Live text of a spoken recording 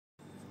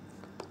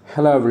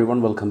Hello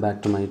everyone, welcome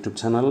back to my YouTube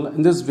channel.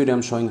 In this video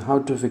I'm showing how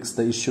to fix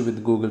the issue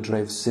with Google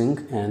Drive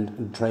sync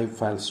and Drive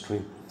file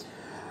stream.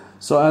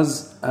 So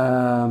as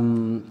I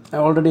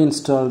already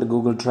installed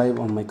Google Drive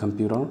on my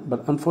computer,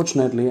 but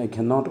unfortunately I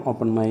cannot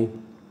open my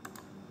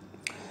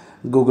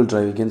Google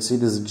Drive. You can see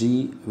this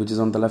G which is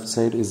on the left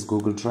side is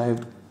Google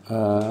Drive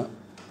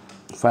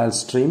file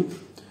stream,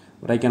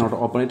 but I cannot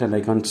open it and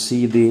I can't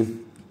see the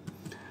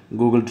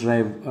Google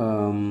Drive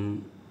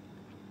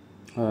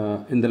in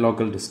the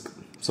local disk.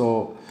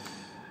 So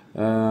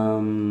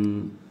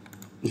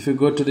if you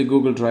go to the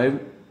Google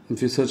Drive,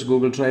 if you search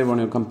Google Drive on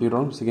your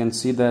computer, so you can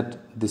see that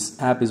this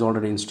app is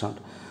already installed.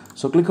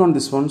 So click on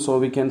this one so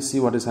we can see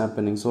what is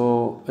happening.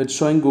 So it's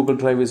showing Google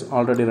Drive is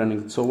already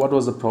running. So what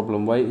was the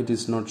problem? Why it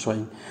is not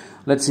showing?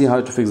 Let's see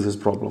how to fix this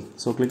problem.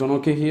 So click on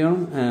OK here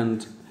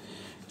and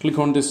click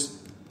on this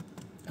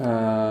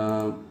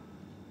bottom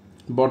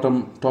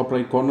top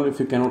right corner. If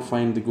you cannot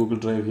find the Google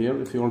Drive here,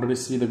 if you already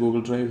see the Google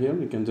Drive here,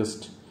 you can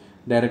just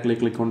directly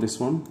click on this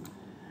one,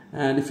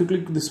 and if you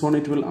click this one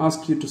it will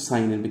ask you to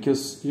sign in,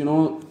 because you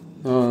know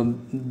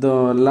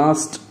the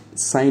last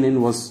sign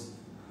in was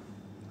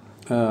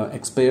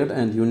expired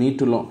and you need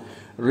to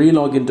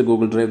re-log into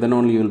Google Drive, then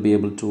only you will be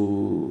able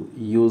to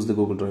use the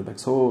Google Drive back.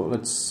 So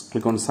let's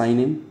click on sign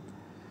in.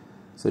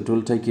 So it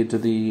will take you to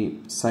the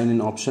sign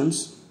in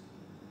options,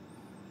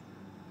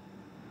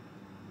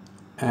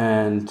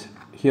 and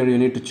here you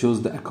need to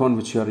choose the account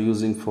which you are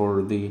using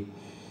for the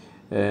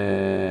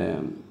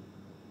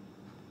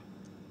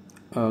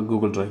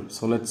Google Drive.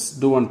 So let's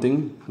do one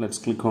thing. Let's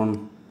click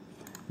on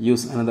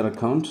use another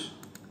account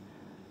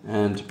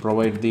and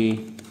provide the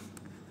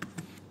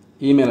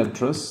email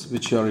address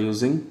which you are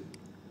using.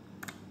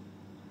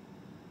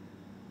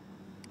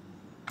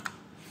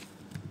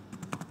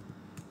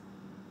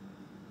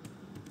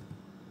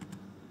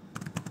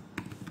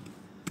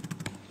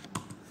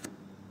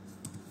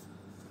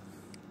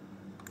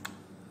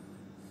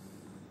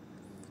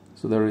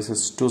 So there is a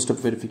two-step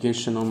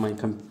verification on my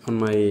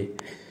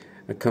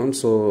account,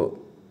 so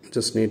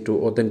just need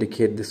to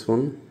authenticate this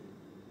one.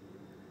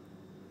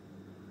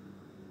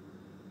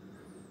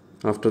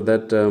 After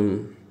that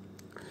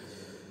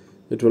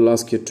it will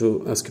ask you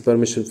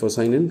permission for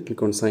sign in.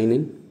 Click on sign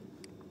in.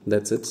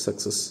 That's it,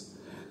 success.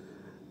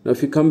 Now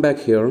if you come back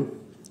here,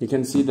 you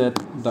can see that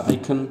the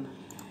icon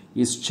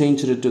is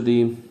changed to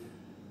the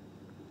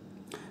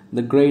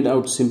grayed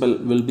out symbol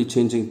will be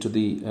changing to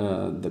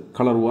the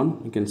color one,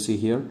 you can see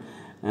here,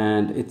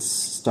 and it's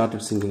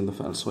started syncing the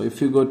file. So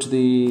if you go to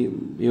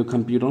your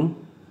computer,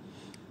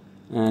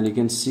 and you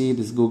can see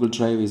this Google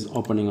Drive is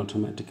opening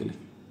automatically.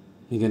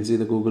 You can see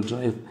the Google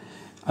Drive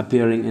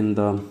appearing in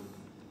the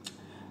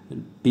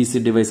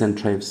PC device and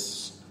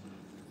drives.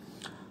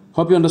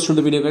 Hope you understood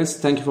the video, guys.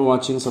 Thank you for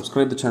watching.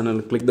 Subscribe the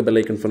channel, click the bell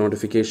icon for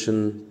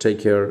notification. Take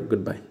care.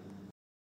 Goodbye.